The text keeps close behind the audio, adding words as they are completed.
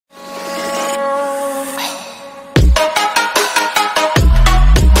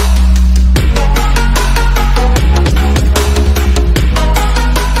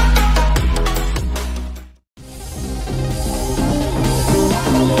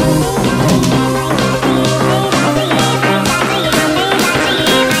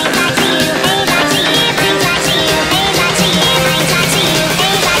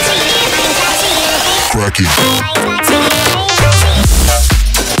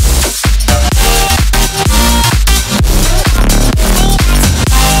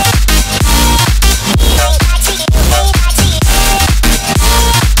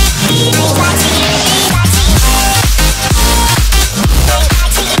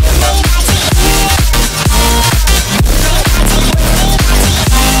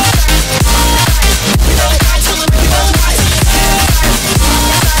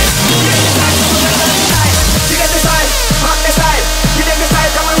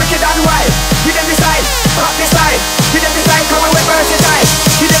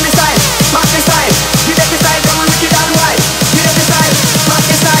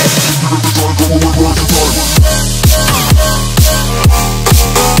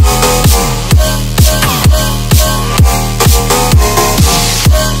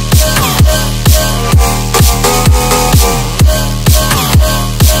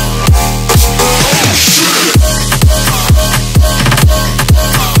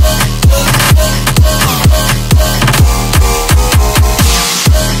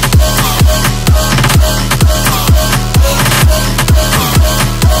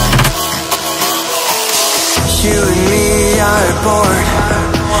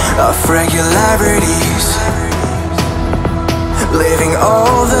of regularities, living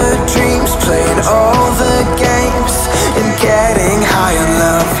all the dreams, playing all the games, and getting high on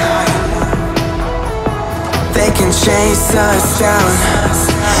love. They can chase us down,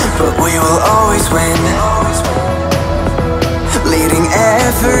 but we will always win. Leading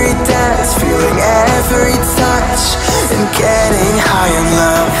every dance, feeling every touch, and getting high on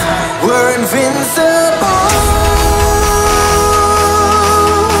love. We're invincible.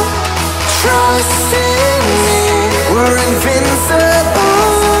 Trust in me. We're invincible.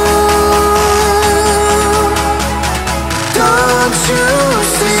 Don't you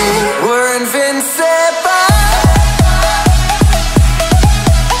see? We're invincible.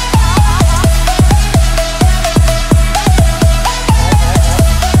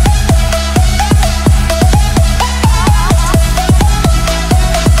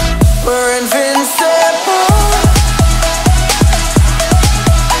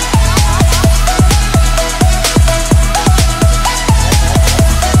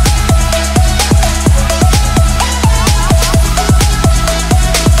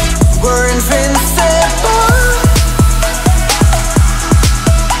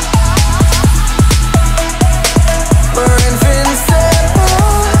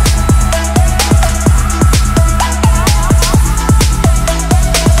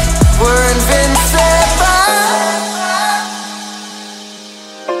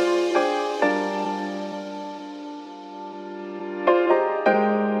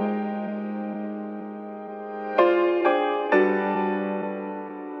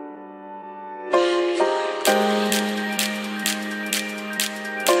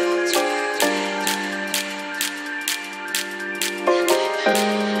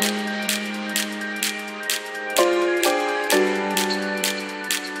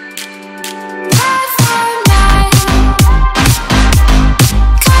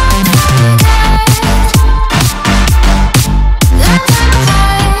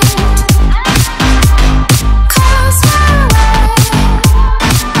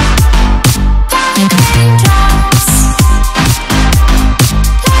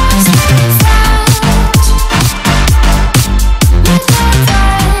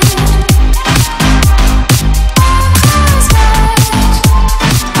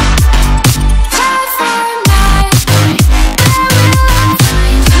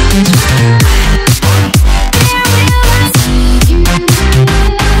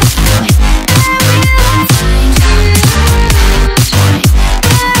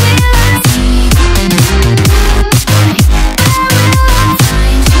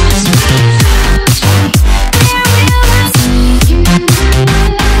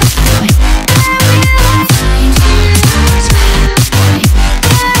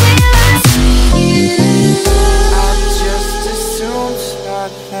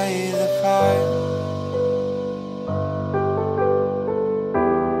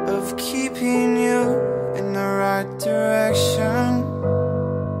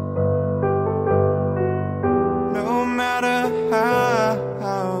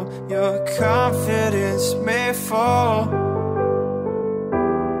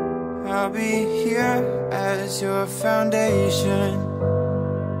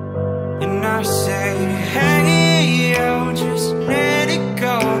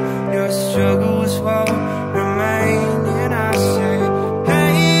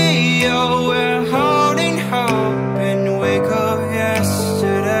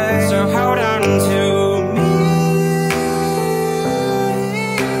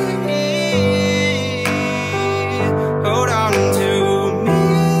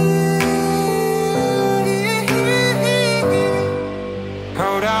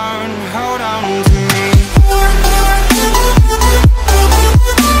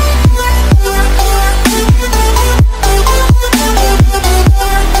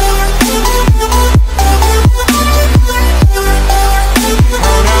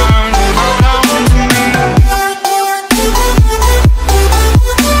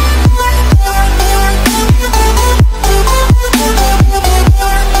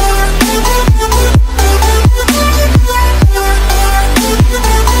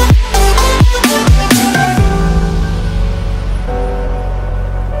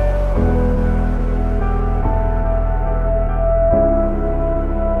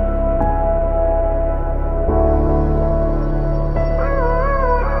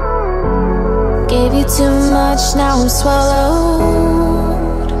 Gave you too much, now I'm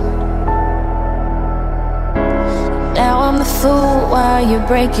swallowed. Now I'm the fool while you're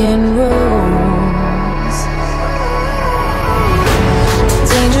breaking rules.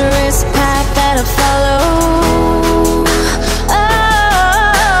 Dangerous path that I follow. Oh,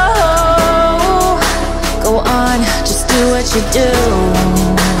 you do,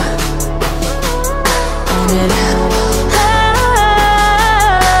 and it hurts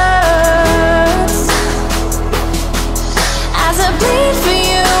as I bleed for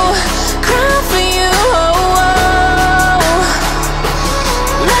you, cry for you.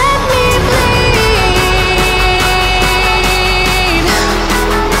 Let me bleed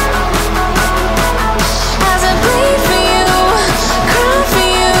as I bleed for you, cry for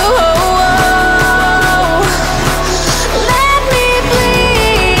you. Let me bleed.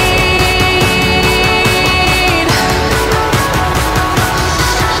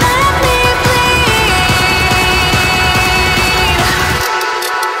 Let me bleed.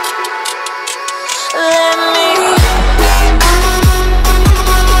 Let me.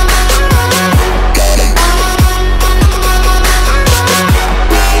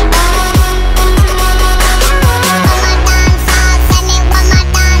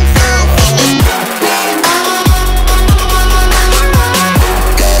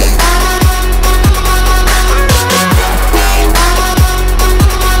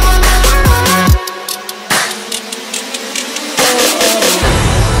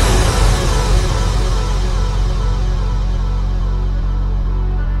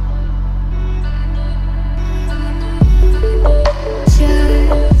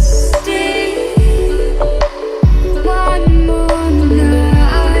 Just stay one more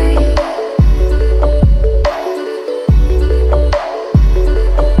night.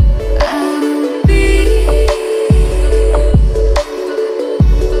 I'll be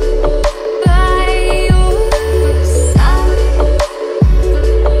by your side.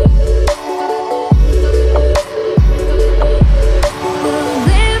 We'll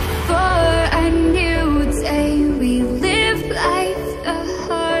live for a new day. We live life the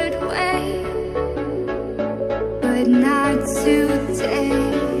hard way, but not today.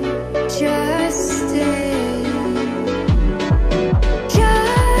 Just stay.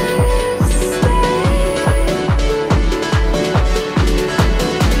 Just stay. Just stay.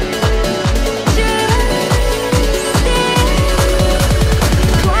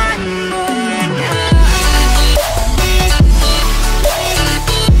 One more night.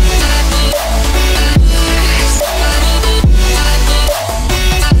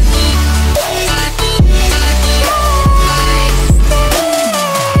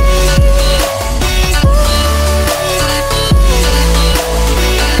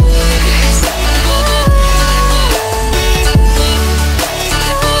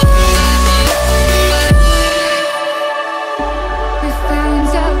 We found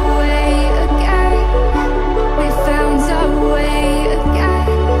our way again. We found our way again.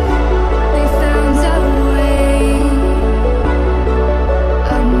 We found our way.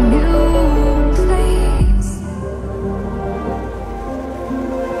 A new place.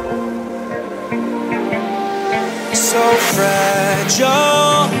 So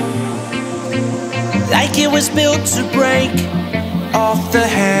fragile, like it was built to break off the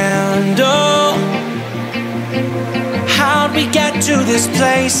handle. How'd we get to this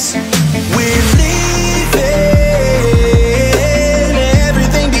place? We're leaving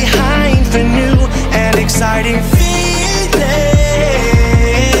everything behind for new and exciting feelings,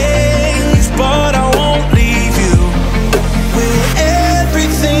 but I won't leave you. Will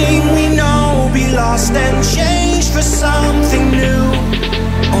everything we know be lost and changed for something new?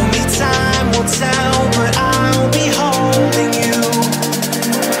 Only time will tell, but I'll be holding you.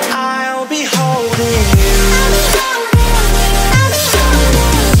 I'll be holding you.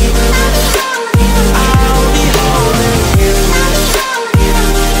 I'll be holding you.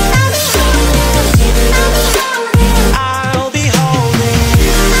 I'll be holding you. I'll be holding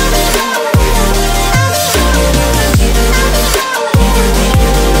you.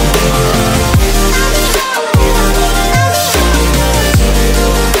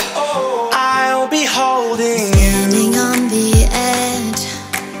 Standing on the edge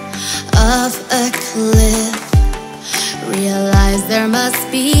of a cliff, realize there must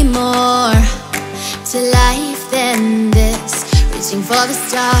be more to life than this. Reaching for the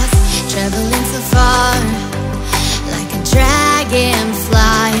stars, traveling so far, like a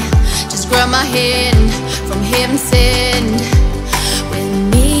dragonfly. Just grab my hand from heaven's end with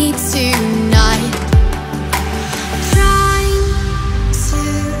me tonight. Trying to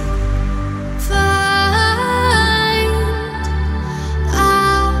find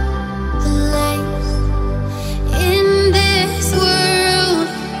our place in this world.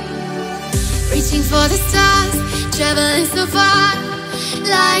 Reaching for the stars, traveling so far,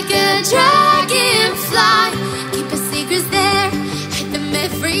 like a dragonfly.